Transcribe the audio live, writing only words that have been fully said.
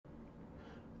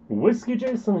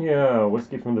WhiskyJason here,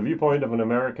 whiskey from the viewpoint of an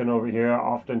American over here,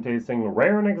 often tasting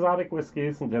rare and exotic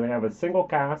whiskeys. And today I have a single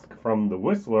cask from the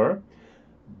Whistler,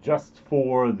 just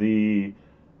for the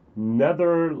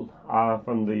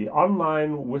from the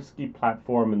online whiskey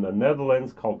platform in the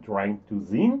Netherlands called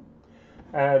DrankDozijn.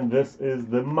 And this is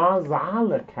the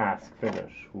Marsala cask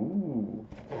finish. Ooh.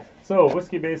 So,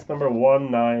 whiskey base number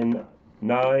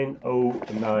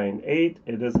 199098.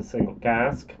 It is a single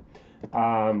cask.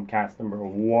 Cask number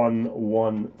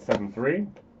 1173,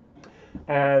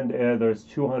 and there's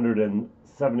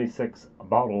 276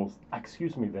 bottles.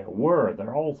 Excuse me, they're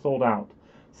all sold out.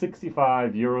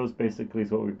 65 euros basically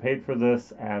is what we paid for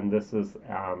this, and this is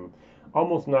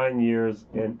almost 9 years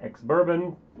in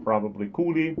ex-Bourbon, probably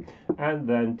Cooley, and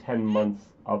then 10 months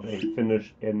of a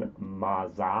finish in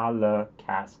Marsala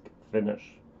cask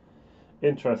finish.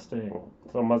 Interesting.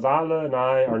 So Marsala and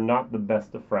I are not the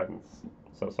best of friends.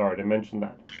 So sorry to mention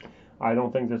that. I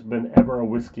don't think there's been ever a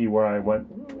whiskey where I went,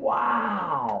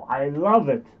 wow, I love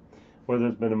it, where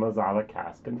there's been a Marsala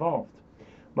cask involved.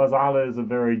 Marsala is a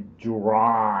very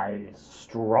dry,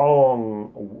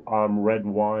 strong red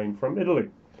wine from Italy.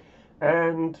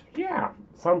 And yeah,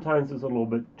 sometimes it's a little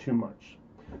bit too much.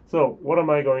 So what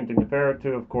am I going to compare it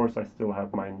to? Of course, I still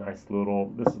have my nice little,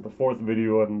 this is the 4th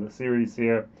video in the series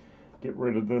here. Get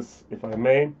rid of this if I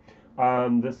may.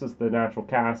 This is the natural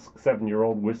cask,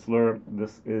 7-year-old Whistler.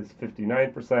 This is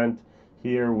 59%.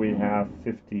 Here we have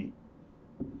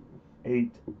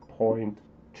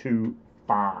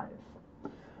 58.25.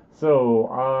 So,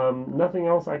 nothing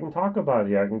else I can talk about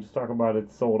here. I can just talk about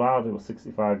it sold out. It was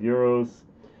 65 euros.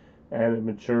 And it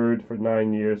matured for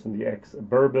 9 years in the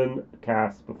ex-Bourbon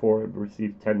cask before it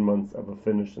received 10 months of a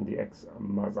finish in the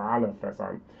ex-Marsala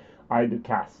Fässan. I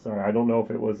don't know if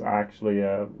it was actually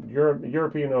a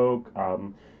European oak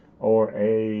or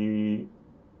a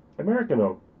American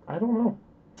oak. I don't know.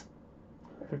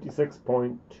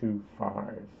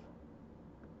 56.25.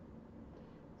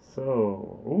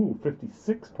 So, ooh,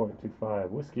 56.25.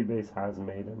 Whiskybase has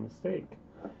made a mistake.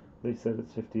 They said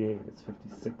it's 58. It's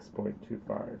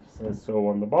 56.25. Says so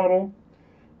on the bottle.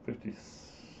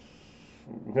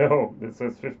 No, it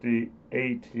says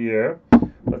 58 here.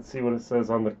 Let's see what it says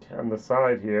on the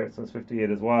side here. It says 58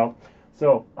 as well.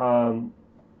 So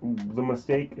the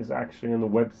mistake is actually on the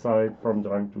website from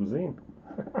DrankDozijn.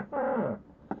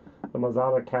 The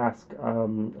Marsala cask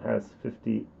has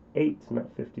 58,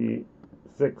 not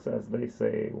 56 as they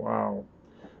say. Wow.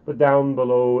 But down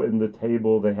below in the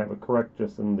table they have it correct.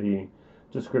 Just in the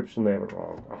description they have it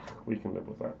wrong. We can live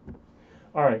with that.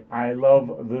 Alright, I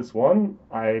love this one.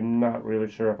 I'm not really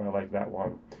sure if I like that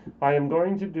one. I am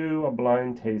going to do a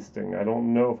blind tasting. I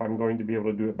don't know if I'm going to be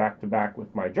able to do it back-to-back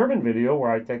with my German video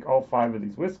where I take all 5 of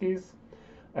these whiskeys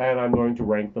and I'm going to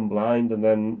rank them blind and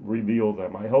then reveal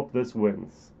them. I hope this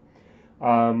wins.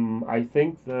 I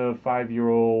think the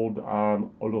 5-year-old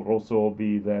Oloroso will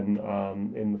be then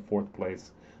in the 4th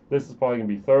place. This is probably going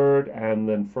to be 3rd, and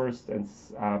then 1st and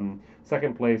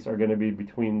 2nd place are going to be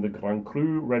between the Grand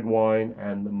Cru red wine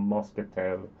and the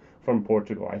Moscatel from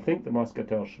Portugal. I think the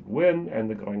Moscatel should win, and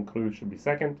the Grand Cru should be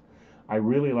 2nd. I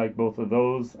really like both of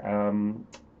those.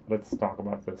 Let's talk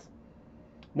about this.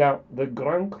 Now, the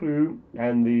Grand Cru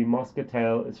and the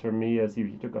Moscatel is for me as if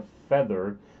you took a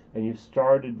feather and you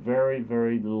started very,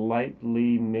 very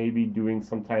lightly, maybe doing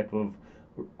some type of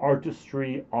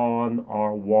artistry on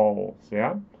our walls,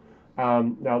 yeah?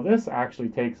 Now this actually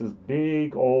takes this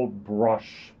big old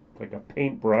brush, like a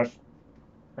paintbrush,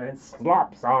 and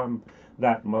slops on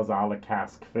that Marsala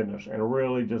cask finish and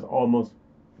really just almost,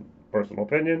 personal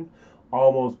opinion,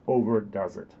 almost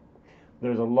overdoes it.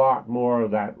 There's a lot more of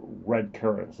that red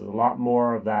currants. There's a lot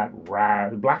more of that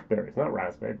blackberries, not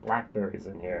raspberry, blackberries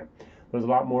in here. There's a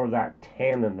lot more of that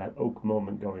tannin, that oak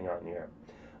moment going on here.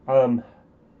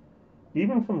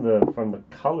 Even from the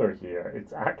color here,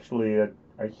 it's actually a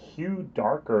hue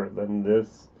darker than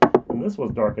this, and this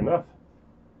was dark enough.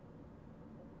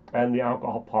 And the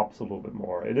alcohol pops a little bit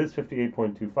more. It is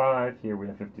 58.25. Here we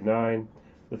have 59.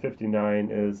 The 59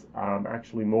 is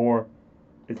actually more,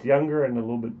 it's younger and a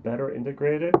little bit better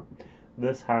integrated.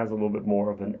 This has a little bit more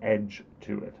of an edge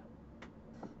to it.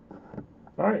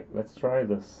 Alright, let's try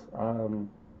this.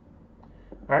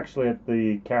 Actually, at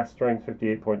the cask strength,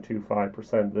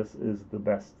 58.25%, this is the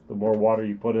best. The more water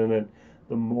you put in it,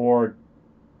 the more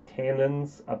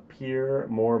tannins appear,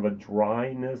 more of a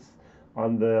dryness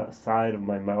on the side of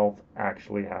my mouth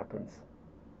actually happens.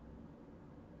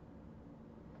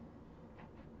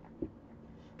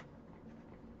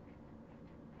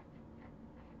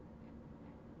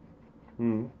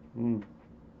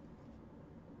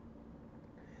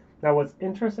 Now, what's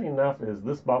interesting enough is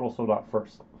this bottle sold out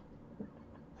first.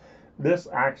 This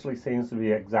actually seems to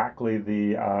be exactly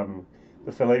the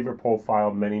flavor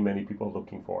profile many people are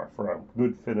looking for a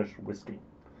good finished whiskey.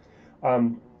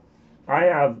 I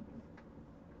have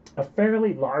a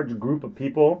fairly large group of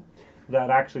people that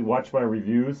actually watch my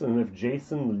reviews, and if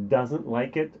Jason doesn't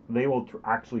like it, they will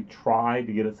actually try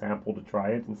to get a sample to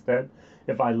try it instead.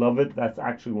 If I love it, that's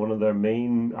actually one of their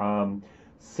main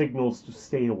signals to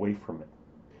stay away from it.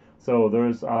 So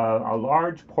there's a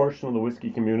large portion of the whiskey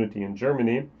community in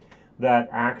Germany that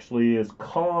actually is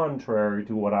contrary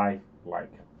to what I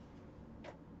like.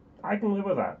 I can live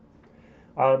with that.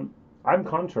 I'm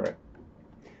contrary.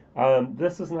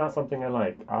 This is not something I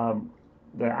like.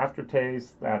 The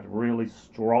aftertaste, that really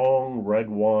strong red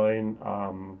wine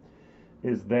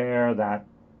is there. That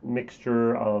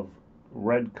mixture of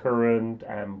red currant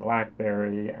and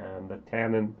blackberry and the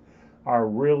tannin are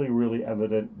really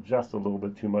evident. Just a little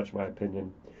bit too much, in my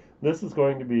opinion. This is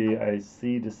going to be a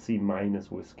C to C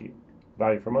minus whiskey.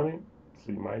 Value for money?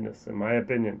 C minus, in my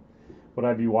opinion. Would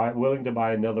I be willing to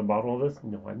buy another bottle of this?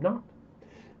 No, I'm not.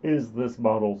 Is this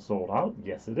bottle sold out?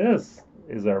 Yes, it is.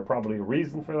 Is there probably a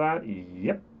reason for that?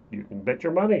 Yep, you can bet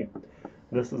your money.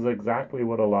 This is exactly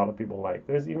what a lot of people like.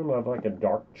 There's even like a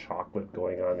dark chocolate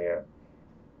going on here.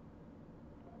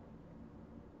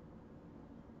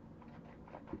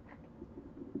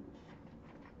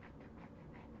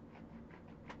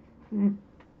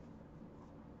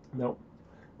 No.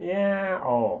 Yeah,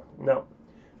 oh, no.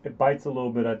 It bites a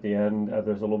little bit at the end.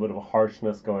 There's a little bit of a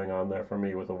harshness going on there for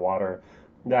me with the water.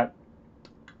 That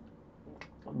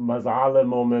Marsala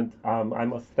moment, I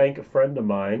must thank a friend of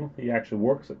mine. He actually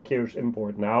works at Kirsch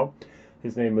Import now.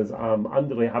 His name is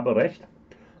Andre Haberecht.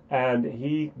 And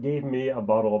he gave me a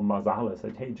bottle of Marsala.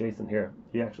 Said, hey, Jason, here.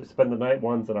 He actually spent the night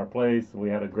once at our place. We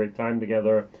had a great time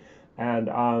together. And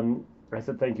I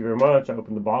said, thank you very much. I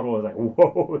opened the bottle. I was like,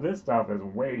 whoa, this stuff is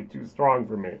way too strong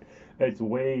for me. It's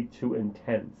way too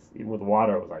intense. Even with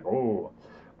water, I was like, oh.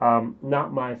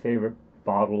 Not my favorite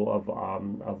bottle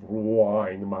of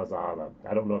wine, Marsala.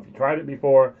 I don't know if you tried it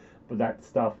before, but that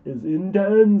stuff is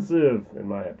intensive, in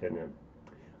my opinion.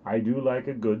 I do like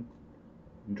a good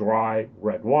dry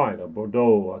red wine, a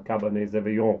Bordeaux, a Cabernet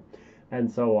Sauvignon, and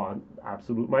so on.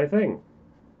 Absolute my thing.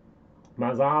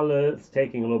 Marsala is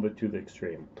taking a little bit to the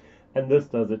extreme. And this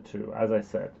does it too. As I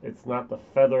said, it's not the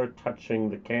feather touching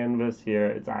the canvas here.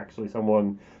 It's actually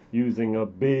someone using a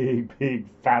big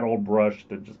fat old brush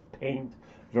to just paint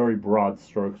very broad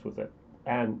strokes with it.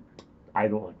 And I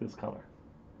don't like this color.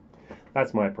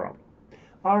 That's my problem.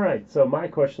 All right, so my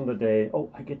question of the day. Oh,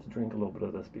 I get to drink a little bit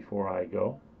of this before I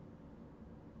go.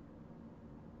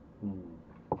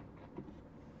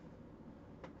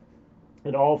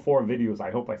 In all 4 videos,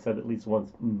 I hope I said at least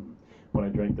once when I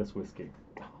drank this whiskey.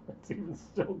 It's even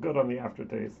still good on the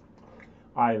aftertaste.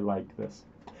 I like this.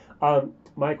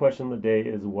 My question of the day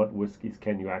is, what whiskeys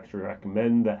can you actually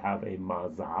recommend that have a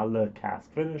Marsala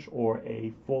cask finish or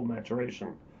a full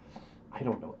maturation? I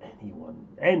don't know anyone,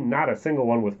 and not a single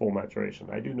one with full maturation.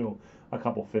 I do know a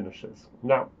couple finishes.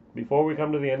 Now, before we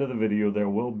come to the end of the video, there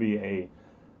will be a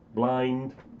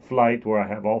blind flight where I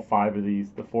have all 5 of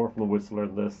these, the 4 from the Whistler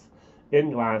and this,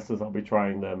 in glasses. I'll be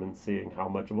trying them and seeing how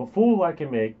much of a fool I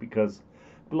can make, because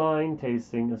blind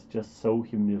tasting is just so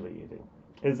humiliating,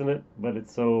 isn't it? But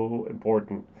it's so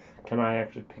important. Can I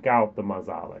actually pick out the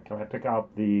Marsala? Can I pick out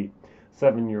the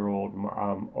 7-year-old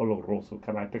Oloroso?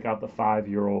 Can I pick out the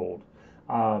 5-year-old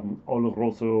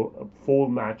Oloroso full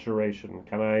maturation?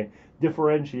 Can I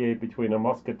differentiate between a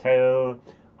Muscatel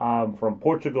from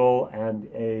Portugal and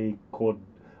a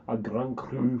Grand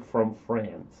Cru from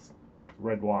France?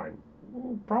 Red wine.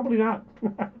 Probably not.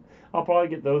 I'll probably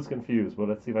get those confused, but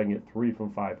let's see if I can get 3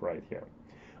 from 5 right here.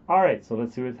 All right, so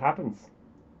let's see what happens.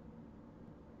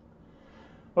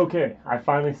 Okay, I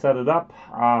finally set it up.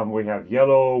 We have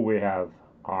yellow, we have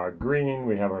our green,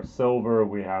 we have our silver,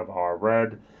 we have our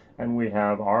red, and we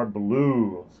have our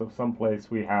blue. So someplace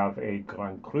we have a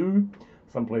Grand Cru,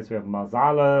 someplace we have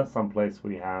Marsala, someplace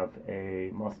we have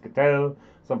a Muscatel,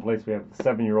 someplace we have the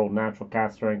 7-year-old natural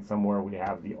cask strength, somewhere we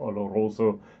have the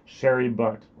Oloroso sherry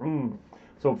butt.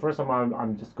 So first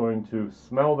I'm just going to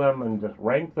smell them and just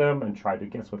rank them and try to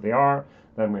guess what they are.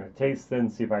 Then I'm going to taste them,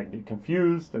 see if I can get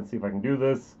confused, and see if I can do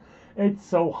this. It's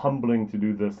so humbling to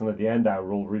do this, and at the end I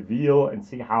will reveal and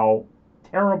see how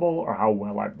terrible or how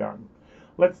well I've done.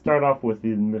 Let's start off with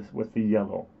the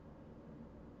yellow.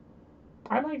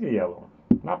 I like the yellow.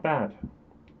 Not bad.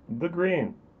 The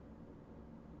green.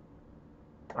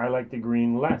 I like the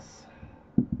green less.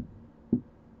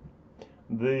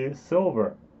 The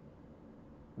silver.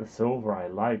 The silver I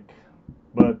like,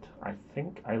 but I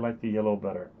think I like the yellow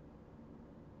better.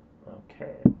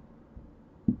 Okay.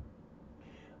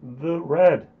 The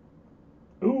red.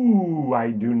 Ooh,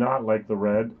 I do not like the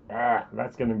red.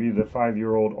 That's going to be the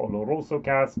 5-year-old Oloroso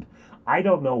cask. I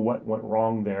don't know what went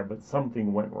wrong there, but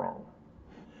something went wrong.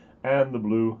 And the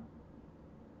blue.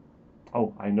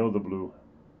 Oh, I know the blue.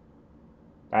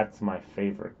 That's my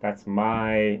favorite.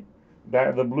 The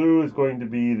blue is going to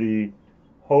be the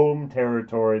home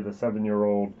territory, the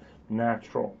 7-year-old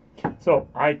natural. So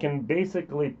I can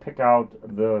basically pick out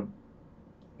the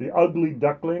ugly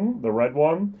duckling, the red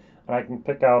one, and I can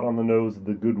pick out on the nose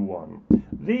the good one.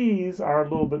 These are a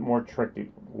little bit more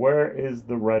tricky. Where is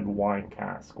the red wine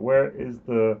cask? Where is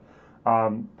the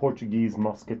Portuguese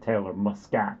muscatel or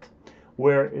muscat?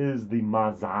 Where is the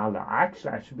Marsala?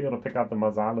 Actually, I should be able to pick out the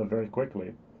Marsala very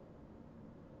quickly.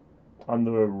 On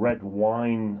the red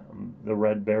wine, the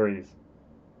red berries.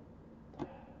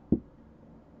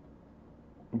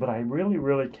 But I really,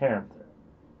 really can't.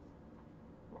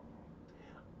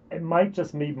 It might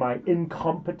just be my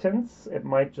incompetence. It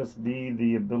might just be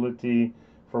the ability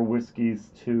for whiskeys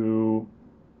to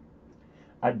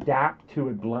adapt to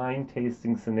a blind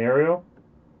tasting scenario.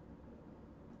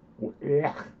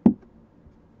 Yeah.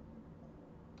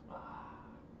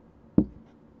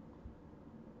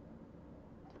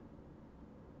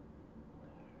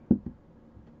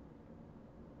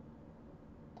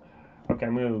 Okay,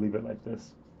 I'm going to leave it like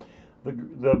this.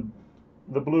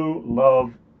 The blue,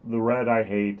 love. The red I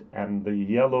hate, and the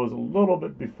yellow is a little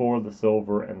bit before the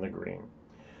silver and the green.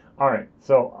 Alright,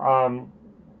 so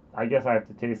I guess I have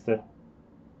to taste it.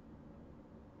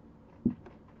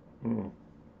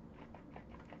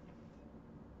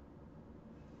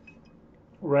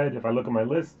 Red, if I look at my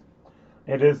list,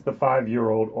 it is the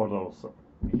 5-year-old Oloroso.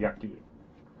 Yucky.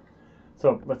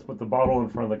 So let's put the bottle in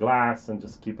front of the glass and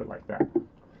just keep it like that.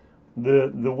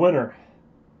 The winner.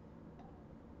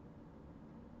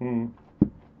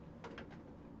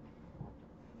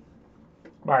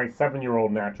 My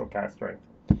 7-year-old natural cask strength.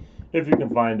 If you can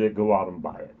find it, go out and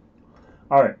buy it.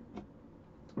 Alright,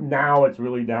 now it's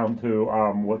really down to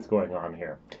what's going on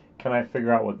here. Can I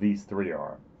figure out what these three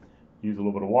are? Use a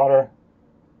little bit of water.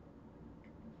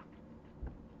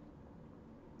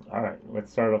 Alright,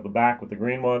 let's start off the back with the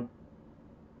green one.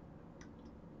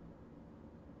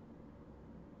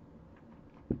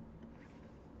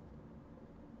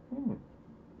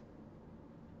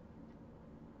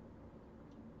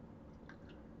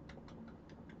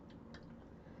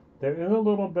 There is a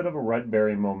little bit of a red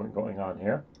berry moment going on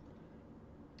here.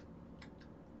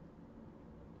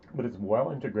 But it's well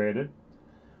integrated.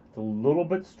 It's a little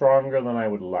bit stronger than I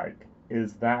would like.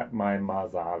 Is that my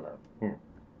Marsala? A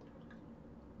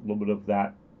little bit of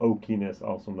that oakiness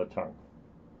also in the tongue.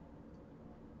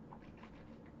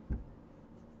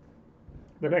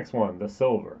 The next one, the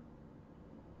silver.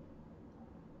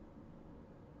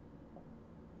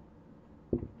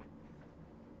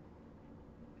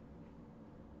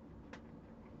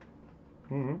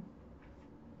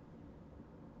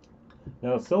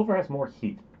 Now, silver has more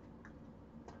heat.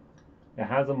 It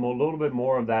has a little bit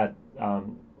more of that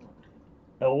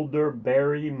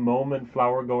elderberry moment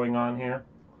flower going on here.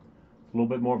 It's a little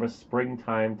bit more of a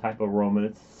springtime type of aroma.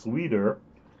 It's sweeter,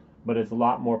 but it's a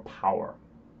lot more power.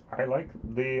 I like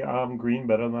the green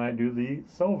better than I do the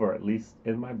silver, at least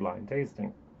in my blind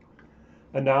tasting.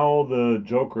 And now the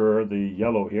joker, the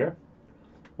yellow here.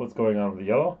 What's going on with the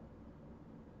yellow?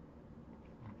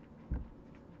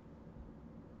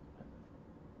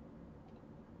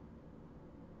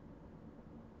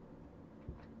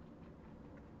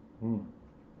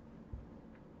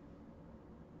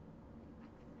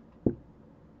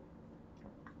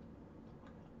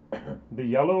 The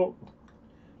yellow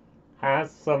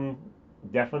has some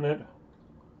definite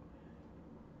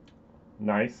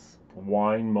nice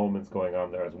wine moments going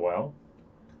on there as well,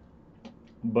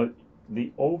 but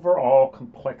the overall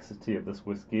complexity of this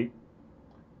whiskey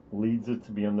leads it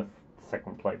to be in the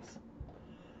second place.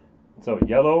 So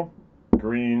yellow,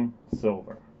 green,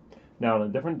 silver. Now, on a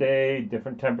different day,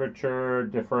 different temperature,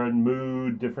 different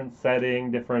mood, different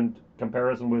setting, different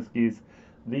comparison whiskeys,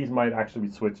 these might actually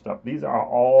be switched up. These are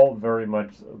all very much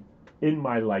in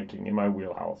my liking, in my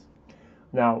wheelhouse.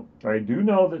 Now, I do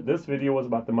know that this video was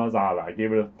about the Marsala. I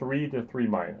gave it a 3 to 3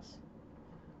 minus.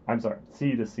 I'm sorry,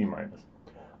 C to C minus.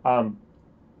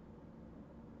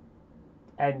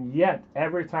 And yet,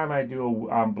 every time I do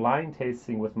a blind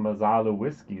tasting with Marsala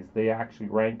whiskeys, they actually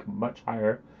rank much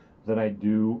higher than I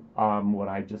do when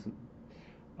I just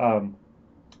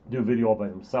do a video all by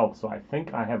themselves. So I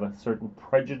think I have a certain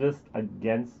prejudice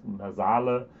against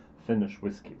Marsala finished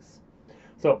whiskeys.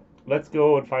 So let's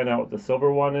go and find out what the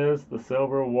silver one is. The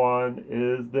silver one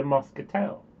is the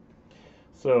Muscatel.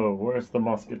 So where's the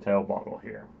Muscatel bottle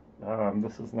here?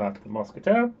 This is not the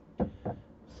Muscatel,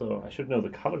 so I should know the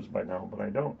colors by now, but I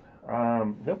don't.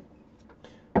 Nope.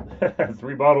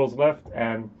 3 bottles left,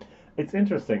 and it's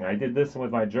interesting. I did this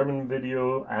with my German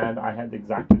video, and I had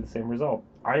exactly the same result.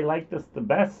 I like this the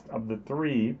best of the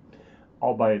 3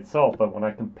 all by itself, but when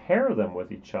I compare them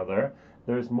with each other,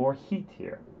 there's more heat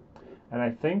here. And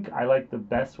I think I like the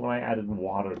best when I added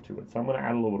water to it. So I'm going to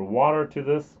add a little bit of water to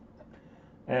this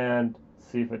and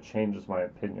see if it changes my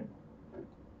opinion.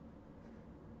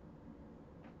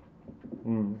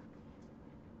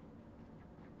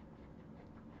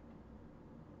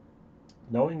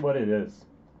 Knowing what it is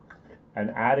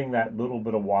and adding that little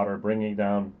bit of water, bringing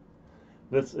down,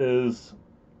 this is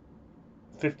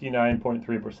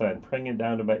 59.3%, bringing it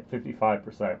down to about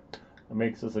 55%. It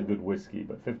makes this a good whiskey,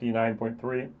 but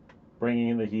 59.3, bringing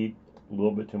in the heat, a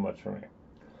little bit too much for me.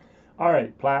 All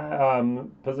right,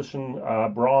 position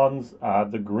bronze,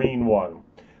 the green one.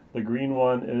 The green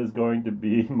one is going to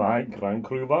be my Grand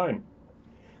Cru wine.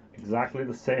 Exactly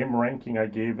the same ranking I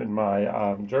gave in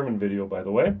my German video, by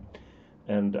the way.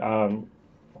 And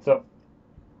so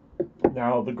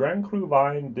now the Grand Cru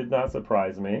wine did not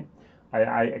surprise me.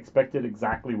 I expected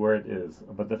exactly where it is,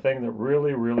 but the thing that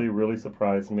really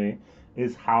surprised me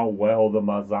is how well the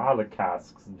Marsala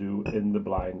casks do in the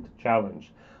blind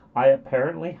challenge. I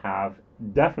apparently have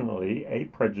definitely a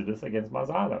prejudice against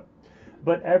Marsala.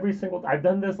 But every single, I've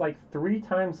done this like 3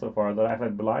 times so far that I've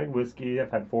had blind whiskey.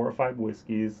 I've had 4 or 5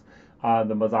 whiskeys.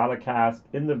 The Marsala cask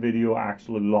in the video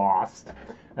actually lost.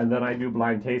 And then I do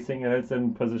blind tasting and it's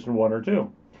in position 1 or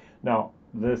 2. Now,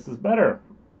 this is better,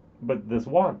 but this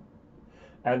won.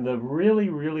 And the really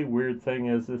weird thing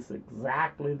is it's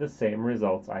exactly the same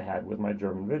results I had with my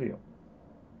German video.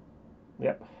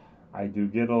 Yep, I do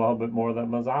get a little bit more of that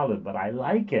Marsala, but I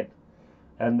like it.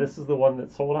 And this is the one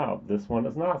that sold out. This one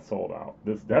is not sold out.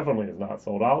 This definitely is not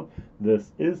sold out.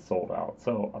 This is sold out.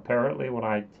 So apparently when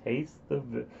I taste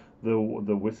the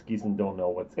whiskeys and don't know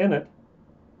what's in it,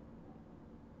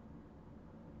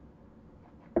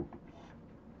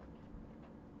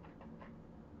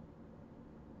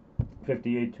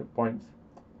 .25,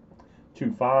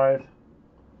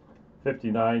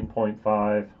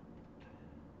 59.5,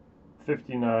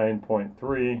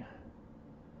 59.3,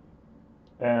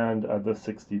 and the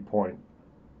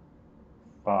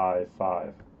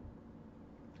 60.55.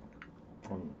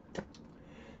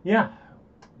 Yeah,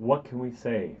 what can we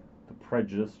say? The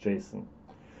prejudice, Jason.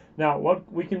 Now, what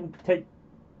we can take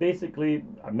basically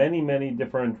many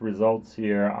different results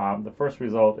here. The first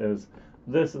result is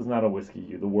this is not a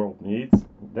whiskey the world needs.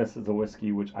 This is a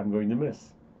whiskey which I'm going to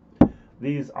miss.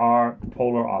 These are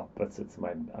polar opposites, in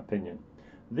my opinion.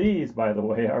 These, by the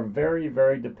way, are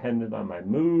very dependent on my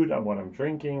mood, on what I'm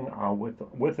drinking,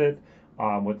 with it,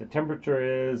 what the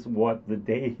temperature is, what the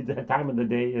time of the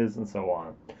day is, and so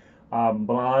on.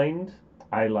 Blind,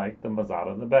 I like the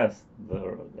Marsala the best.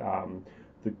 The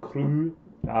Cru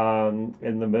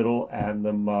in the middle and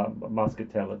the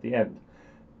Muscatel at the end.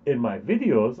 In my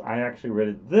videos, I actually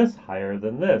rated this higher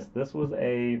than this. This was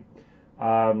a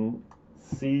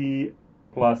C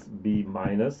plus B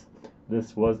minus.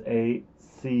 This was a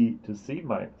C to C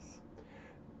minus.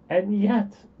 And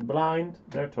yet, blind,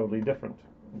 they're totally different.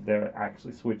 They're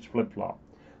actually switch flip-flop.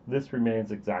 This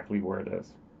remains exactly where it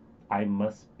is. I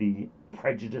must be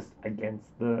prejudiced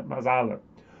against the Marsala.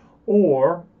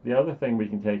 Or, the other thing we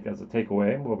can take as a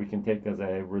takeaway, what we can take as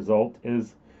a result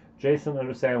is Jason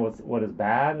understands what is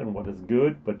bad and what is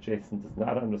good, but Jason does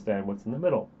not understand what's in the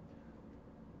middle.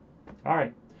 All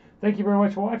right. Thank you very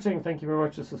much for watching. Thank you very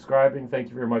much for subscribing. Thank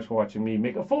you very much for watching me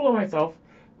make a fool of myself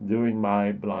doing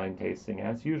my blind tasting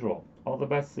as usual. All the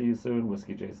best. See you soon.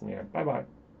 Whiskey Jason here. Bye-bye.